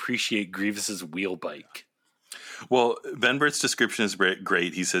truly appreciate Grievous's wheel bike. Well, Ben Burtt's description is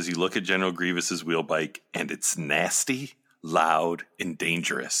great. He says, you look at General Grievous's wheel bike and it's nasty, loud, and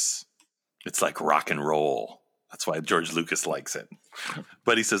dangerous. It's like rock and roll. That's why George Lucas likes it.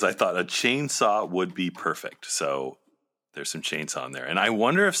 But he says, I thought a chainsaw would be perfect. So there's some chainsaw in there. And I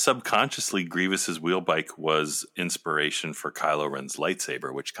wonder if subconsciously Grievous's wheel bike was inspiration for Kylo Ren's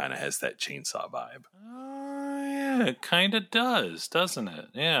lightsaber, which kind of has that chainsaw vibe. Yeah, it kind of does, doesn't it?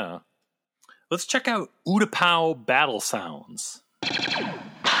 Yeah. Let's check out Utapau battle sounds.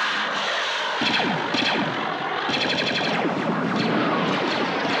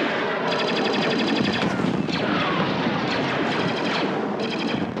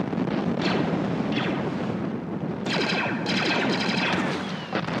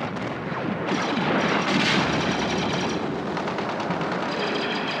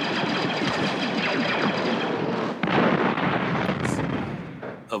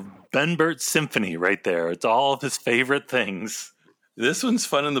 Ben Burtt's symphony right there. It's all of his favorite things. This one's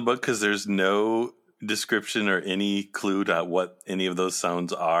fun in the book because there's no description or any clue to what any of those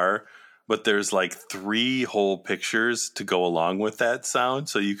sounds are. But there's like 3 whole pictures to go along with that sound.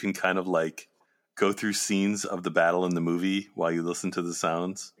 So you can kind of like go through scenes of the battle in the movie while you listen to the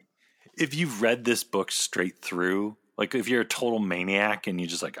sounds. If you've read this book straight through, like if you're a total maniac and you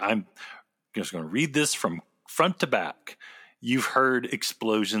just like, I'm just going to read this from front to back, you've heard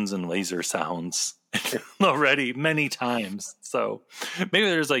explosions and laser sounds already many times. So maybe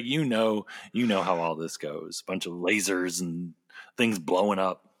there's like, you know how all this goes. A bunch of lasers and things blowing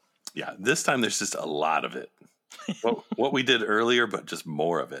up. Yeah, this time there's just a lot of it. what we did earlier, but just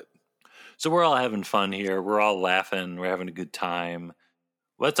more of it. So we're all having fun here. We're all laughing. We're having a good time.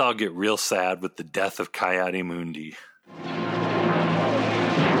 Let's all get real sad with the death of Ki-Adi-Mundi.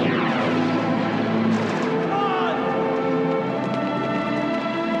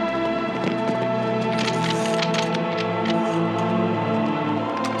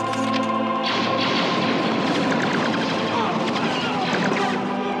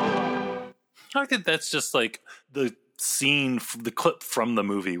 I think that's just like the scene, the clip from the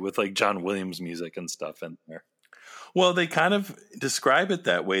movie with like John Williams music and stuff in there. Well, they kind of describe it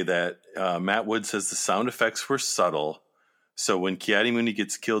that way, that Matt Wood says the sound effects were subtle. So when Ki-Adi-Mundi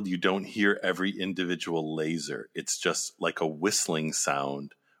gets killed, you don't hear every individual laser. It's just like a whistling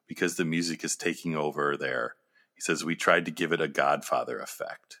sound because the music is taking over there. He says, we tried to give it a Godfather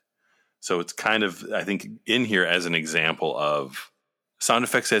effect. So it's kind of, I think, in here as an example of sound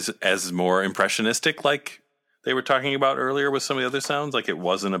effects as more impressionistic, like they were talking about earlier with some of the other sounds. Like it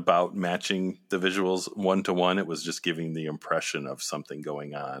wasn't about matching the visuals 1-to-1. It was just giving the impression of something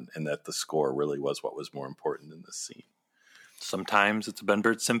going on, and that the score really was what was more important in this scene. Sometimes it's a Ben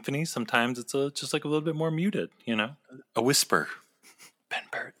Burt symphony. Sometimes it's just like a little bit more muted, you know? A whisper. Ben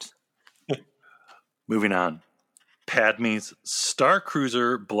Burt. Moving on. Padme's Star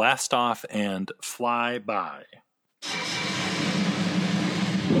Cruiser blast off and fly by.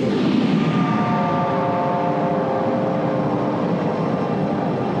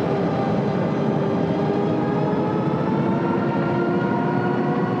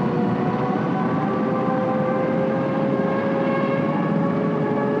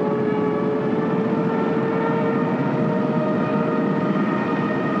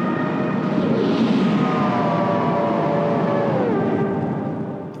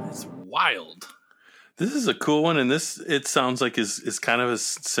 This is a cool one, and this, it sounds like is kind of a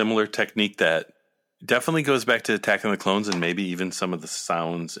similar technique that definitely goes back to Attack of the Clones and maybe even some of the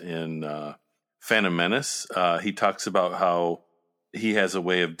sounds in Phantom Menace. He talks about how he has a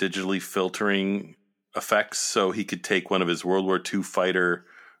way of digitally filtering effects, so he could take one of his World War II fighter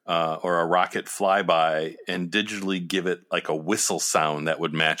or a rocket flyby and digitally give it like a whistle sound that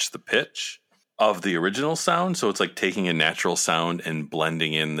would match the pitch of the original sound. So it's like taking a natural sound and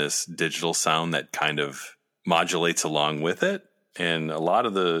blending in this digital sound that kind of modulates along with it. And a lot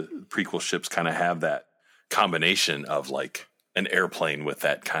of the prequel ships kind of have that combination of like an airplane with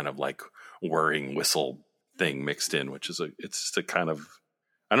that kind of like whirring whistle thing mixed in, which is it's just a kind of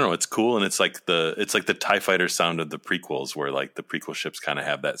I don't know. It's cool, and it's like the TIE fighter sound of the prequels, where like the prequel ships kind of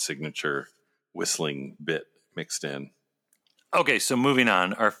have that signature whistling bit mixed in. Okay, so moving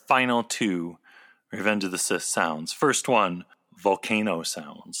on, our final two Revenge of the Sith sounds. First one, volcano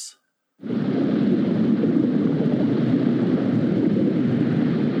sounds.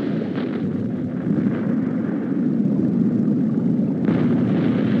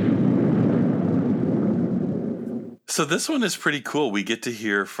 So this one is pretty cool. We get to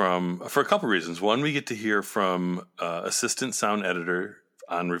hear for a couple reasons. One, we get to hear from assistant sound editor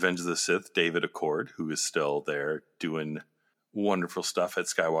on Revenge of the Sith, David Accord, who is still there doing wonderful stuff at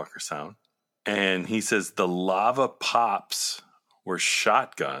Skywalker Sound. And he says the lava pops were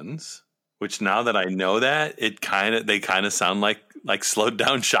shotguns, which now that I know that, they kind of sound like slowed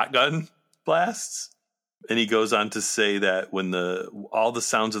down shotgun blasts. And he goes on to say that when all the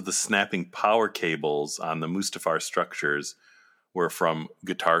sounds of the snapping power cables on the Mustafar structures were from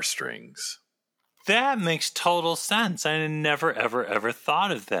guitar strings. That makes total sense. I never, ever, ever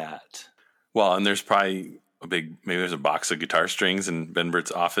thought of that. Well, and there's probably maybe there's a box of guitar strings in Ben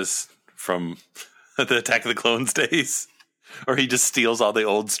Burtt's office from the Attack of the Clones days. Or he just steals all the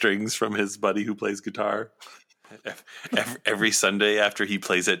old strings from his buddy who plays guitar. Every Sunday after he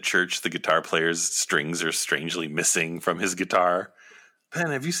plays at church, the guitar player's strings are strangely missing from his guitar.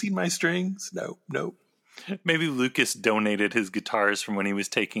 Ben, have you seen my strings? No. Maybe Lucas donated his guitars from when he was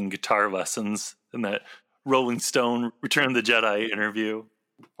taking guitar lessons in that Rolling Stone Return of the Jedi interview.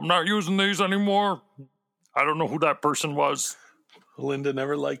 I'm not using these anymore. I don't know who that person was. Linda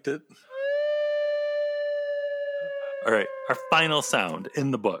never liked it. All right, our final sound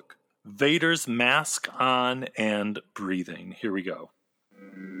in the book. Vader's mask on and breathing. Here we go.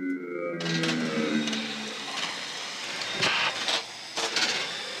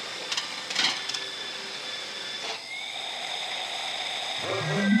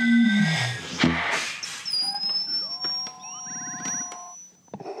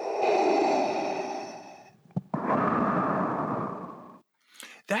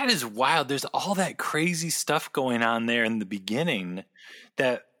 That is wild. There's all that crazy stuff going on there in the beginning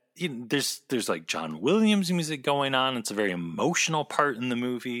that there's like John Williams music going on. It's a very emotional part in the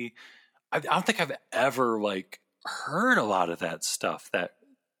movie. I don't think I've ever heard a lot of that stuff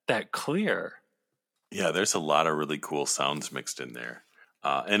that clear. Yeah, there's a lot of really cool sounds mixed in there.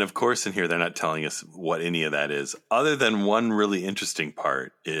 And of course in here, they're not telling us what any of that is. Other than one really interesting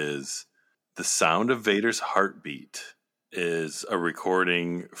part is the sound of Vader's heartbeat is a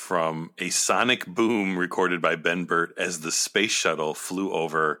recording from a sonic boom recorded by Ben Burtt as the space shuttle flew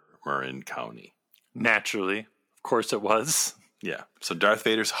over Marin County. Naturally. Of course it was. Yeah. So Darth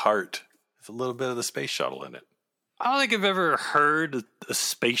Vader's heart has a little bit of the space shuttle in it. I don't think I've ever heard a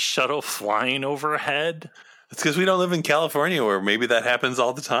space shuttle flying overhead. It's because we don't live in California where maybe that happens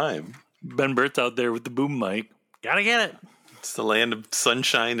all the time. Ben Burtt's out there with the boom mic. Gotta get it. It's the land of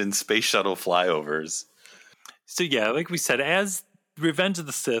sunshine and space shuttle flyovers. So yeah, like we said, as Revenge of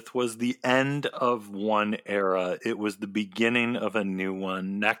the Sith was the end of one era, it was the beginning of a new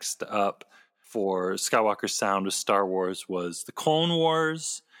one. Next up for Skywalker Sound with Star Wars was the Clone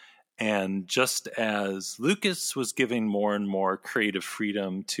Wars. And just as Lucas was giving more and more creative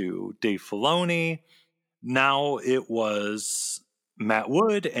freedom to Dave Filoni, now it was Matt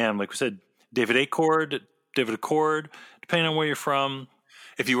Wood and, like we said, David Accord, depending on where you're from.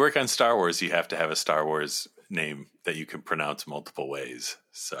 If you work on Star Wars, you have to have a Star Wars name that you can pronounce multiple ways.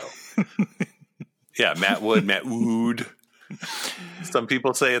 So, yeah, Matt Wood, Matt Wood. Some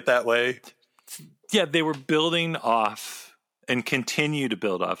people say it that way. Yeah, they were building off and continue to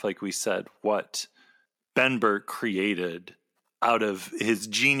build off, like we said, what Ben Burtt created out of his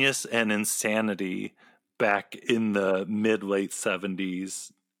genius and insanity back in the mid-late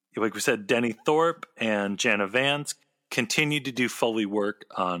 70s. Like we said, Denny Thorpe and Jana Vance continued to do Foley work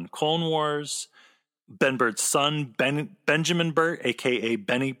on Clone Wars. Ben Burtt's son, Benjamin Burtt, a.k.a.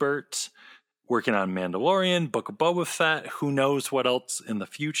 Benny Burtt, working on Mandalorian, Book of Boba Fett, who knows what else in the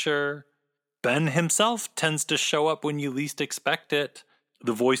future. Ben himself tends to show up when you least expect it.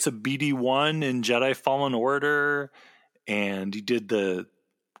 The voice of BD-1 in Jedi Fallen Order, and he did the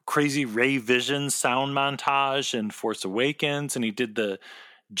crazy Rey Vision sound montage in Force Awakens, and he did the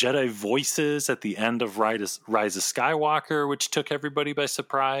Jedi voices at the end of Rise of Skywalker, which took everybody by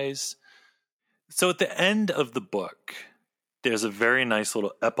surprise. So at the end of the book, there's a very nice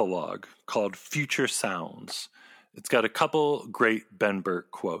little epilogue called Future Sounds. It's got a couple great Ben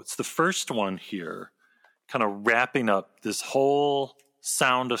Burtt quotes. The first one here, kind of wrapping up this whole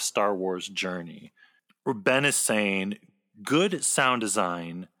Sound of Star Wars journey, where Ben is saying, good sound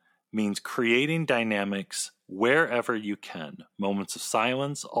design means creating dynamics wherever you can. Moments of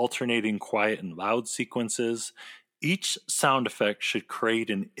silence, alternating quiet and loud sequences. Each sound effect should create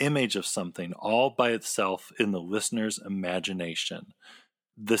an image of something all by itself in the listener's imagination.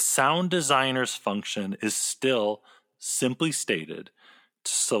 The sound designer's function is still, simply stated,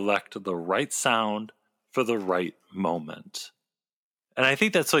 to select the right sound for the right moment. And I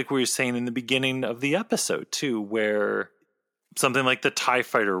think that's like we were saying in the beginning of the episode, too, where something like the TIE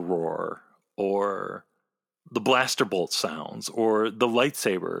fighter roar or the blaster bolt sounds or the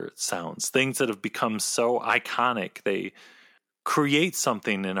lightsaber sounds, things that have become so iconic, they create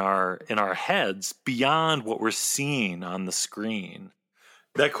something in our heads beyond what we're seeing on the screen.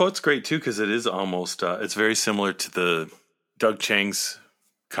 That quote's great too, because it is almost it's very similar to the Doug Chiang's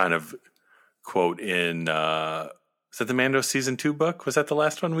kind of quote in is that the Mando season 2 book? Was that the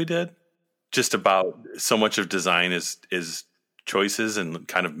last one we did? Just about so much of design is choices, and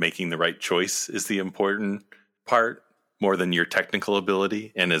kind of making the right choice is the important part, more than your technical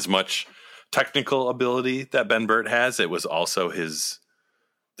ability. And as much technical ability that Ben Burtt has, it was also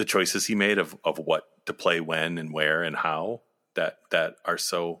the choices he made of what to play when and where and how that are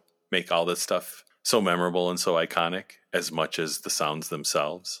so make all this stuff so memorable and so iconic, as much as the sounds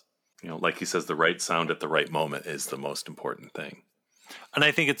themselves. You know, like he says, the right sound at the right moment is the most important thing. And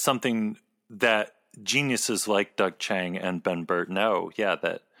I think it's something that geniuses like Doug Chiang and Ben Burtt know,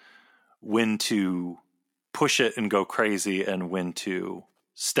 that when to push it and go crazy and when to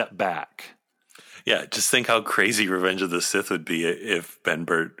step back. Yeah, just think how crazy Revenge of the Sith would be if Ben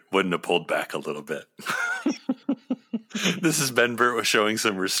Burtt wouldn't have pulled back a little bit. This is Ben Burtt showing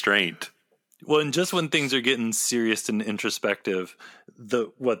some restraint. Well, and just when things are getting serious and introspective,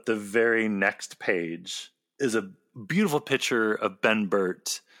 the very next page is a beautiful picture of Ben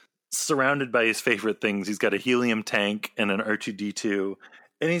Burtt surrounded by his favorite things. He's got a helium tank and an R2-D2,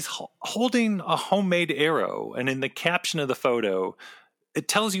 and he's holding a homemade arrow. And in the caption of the photo, it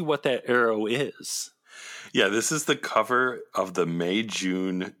tells you what that arrow is. Yeah, this is the cover of the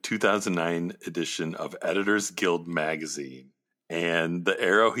May-June 2009 edition of Editors Guild magazine. And the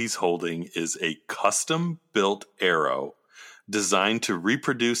arrow he's holding is a custom-built arrow designed to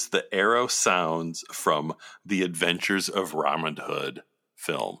reproduce the arrow sounds from the Adventures of Robin Hood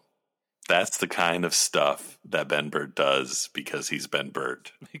film. That's the kind of stuff that Ben Burtt does because he's Ben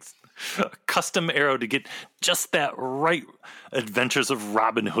Burtt. A custom arrow to get just that right Adventures of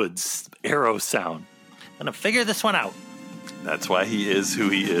Robin Hood's arrow sound. I'm going to figure this one out. That's why he is who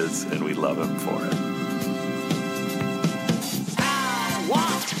he is, and we love him for it.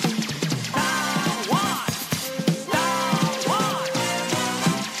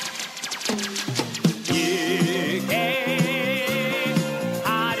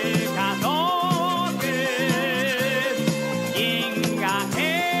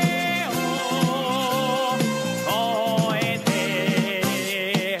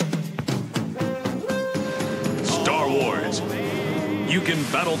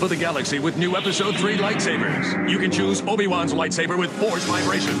 Battle for the galaxy with new Episode 3 lightsabers. You can choose Obi-Wan's lightsaber with Force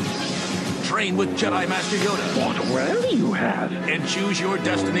vibration. Train with Jedi Master Yoda. What will you have? And choose your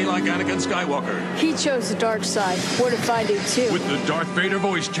destiny like Anakin Skywalker. He chose the dark side. What if I do too? With the Darth Vader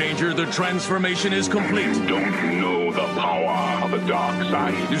voice changer, the transformation is complete. You don't know the power of the dark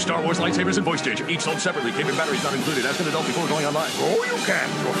side. New Star Wars lightsabers and voice changer, each sold separately. Cable batteries not included. Ask an adult before going online. Oh, you can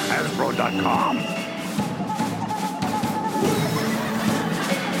to Hasbro.com.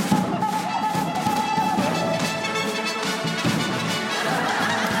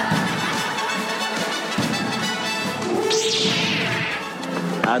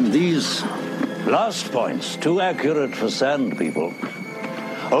 And these last points, too accurate for sand people.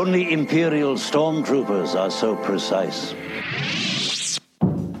 Only Imperial stormtroopers are so precise.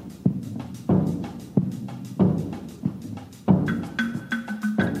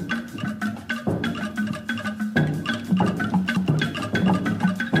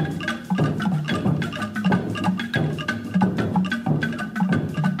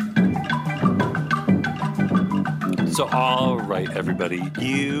 So, all right, everybody,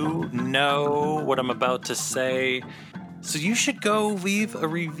 you know what I'm about to say. So you should go leave a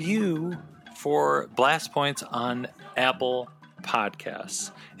review for Blast Points on Apple Podcasts.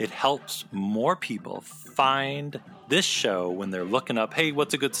 It helps more people find this show when they're looking up, hey,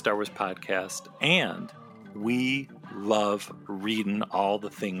 what's a good Star Wars podcast? And we love reading all the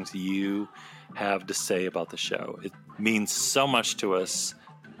things you have to say about the show. It means so much to us.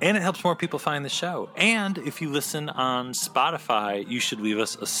 And it helps more people find the show. And if you listen on Spotify, you should leave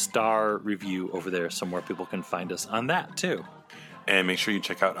us a star review over there so more people can find us on that too. And make sure you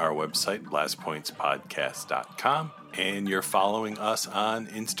check out our website, blastpointspodcast.com. And you're following us on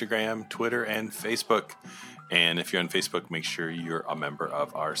Instagram, Twitter, and Facebook. And if you're on Facebook, make sure you're a member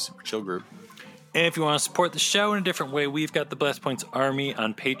of our Super Chill group. And if you want to support the show in a different way, we've got the Blast Points Army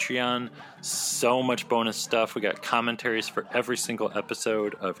on Patreon. So much bonus stuff. We got commentaries for every single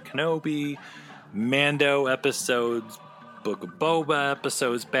episode of Kenobi, Mando episodes, Book of Boba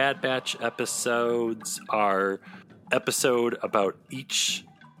episodes, Bad Batch episodes, our episode about each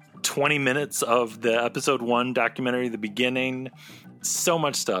 20 minutes of the episode 1 documentary, the beginning. So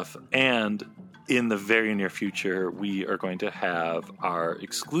much stuff. And in the very near future, we are going to have our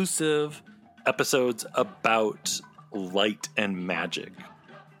exclusive episodes about light and magic.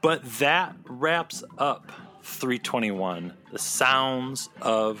 But that wraps up 321, the sounds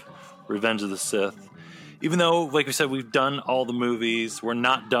of Revenge of the Sith. Even though, like we said, we've done all the movies, we're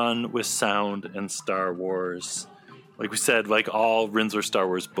not done with sound and Star Wars. Like we said, like all Rinzler Star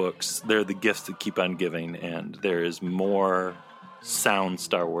Wars books, they're the gifts that keep on giving, and there is more sound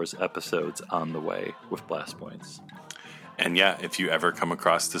Star Wars episodes on the way with Blast Points. And yeah, if you ever come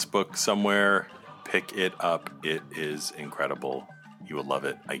across this book somewhere, pick it up. It is incredible. You will love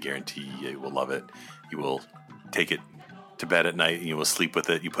it. I guarantee you will love it. You will take it to bed at night and you will sleep with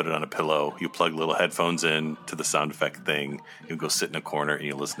it. You put it on a pillow. You plug little headphones in to the sound effect thing. You'll go sit in a corner and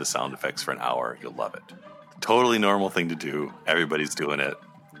you listen to sound effects for an hour. You'll love it. Totally normal thing to do. Everybody's doing it.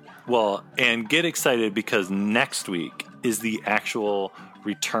 Well, and get excited because next week is the actual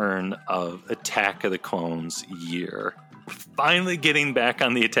return of Attack of the Clones year. Finally getting back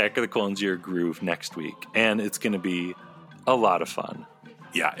on the Attack of the Clones year groove next week, and it's going to be a lot of fun.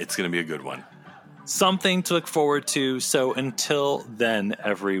 Yeah, it's going to be a good one. Something to look forward to. So until then,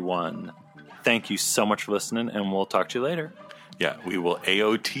 everyone, thank you so much for listening, and we'll talk to you later. Yeah, we will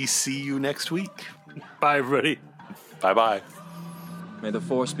AOTC you next week. Bye, everybody. Bye-bye. May the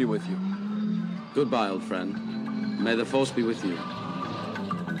Force be with you. Goodbye, old friend. May the Force be with you.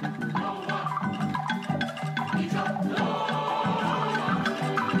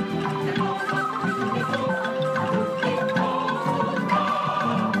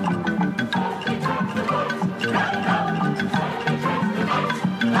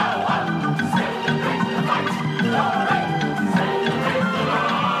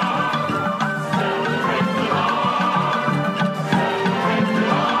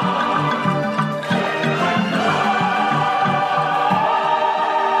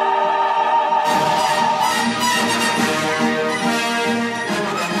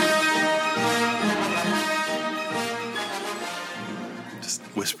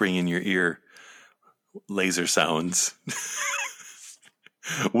 Whispering in your ear laser sounds.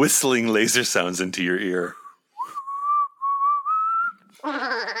 Whistling laser sounds into your ear.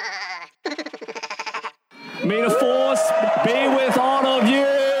 May the Force be with all.